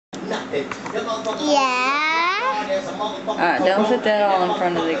Yeah. Alright, don't put that all in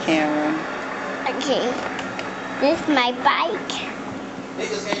front of the camera. Okay. This is my bike.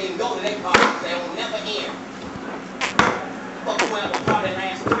 Niggas can't even go to their parties. They will never end. Fuck whoever party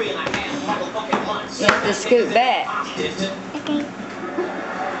last 3.5 motherfucking months. You have to scoot back. Okay.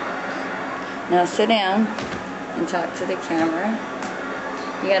 Now sit down and talk to the camera.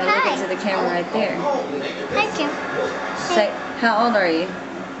 You gotta look into the camera right there. Thank you. Say, how old are you?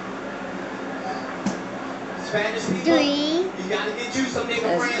 3.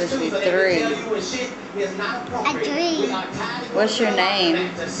 That's supposed to be 3. A 3. What's your name?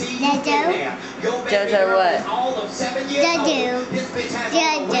 JoJo. JoJo what? JoJo.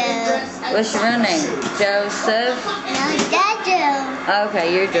 JoJo. What's your real name? Joseph? No, JoJo. Okay,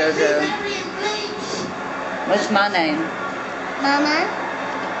 you're JoJo. What's my name? Mama.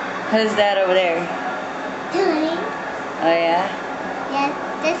 Who's that over there? Tony. Oh yeah? Yes,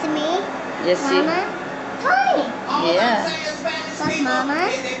 that's me. Yes, you. Mama. Tony. Yeah. What's Mama?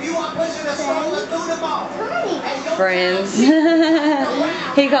 Tony. Friends.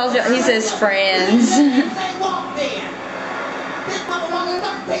 He calls you. He says friends. You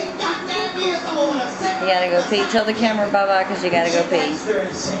gotta go pee. Tell the camera bye bye because you gotta go pee.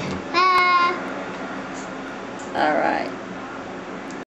 Bye. All right.